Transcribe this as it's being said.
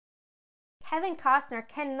Kevin Costner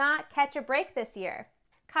cannot catch a break this year.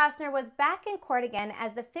 Costner was back in court again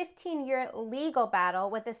as the 15-year legal battle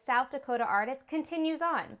with the South Dakota Artist continues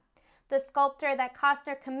on. The sculptor that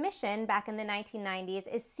Costner commissioned back in the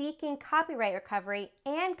 1990s is seeking copyright recovery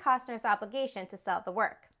and Costner's obligation to sell the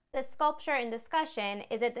work. The sculpture in discussion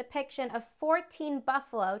is a depiction of 14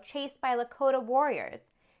 buffalo chased by Lakota warriors.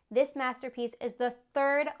 This masterpiece is the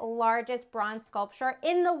third largest bronze sculpture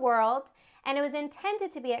in the world, and it was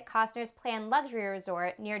intended to be at Costner's planned luxury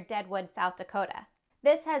resort near Deadwood, South Dakota.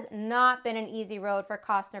 This has not been an easy road for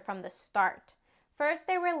Costner from the start. First,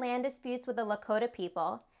 there were land disputes with the Lakota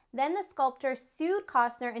people. Then the sculptor sued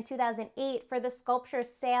Costner in 2008 for the sculpture's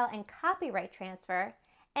sale and copyright transfer.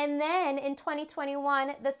 And then in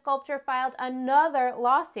 2021, the sculptor filed another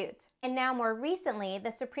lawsuit. And now more recently,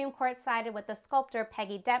 the Supreme Court sided with the sculptor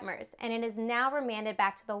Peggy Detmers, and it is now remanded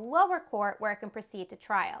back to the lower court where it can proceed to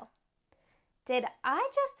trial. Did I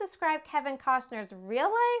just describe Kevin Costner's real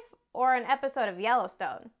life or an episode of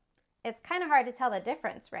Yellowstone? It's kind of hard to tell the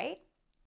difference, right?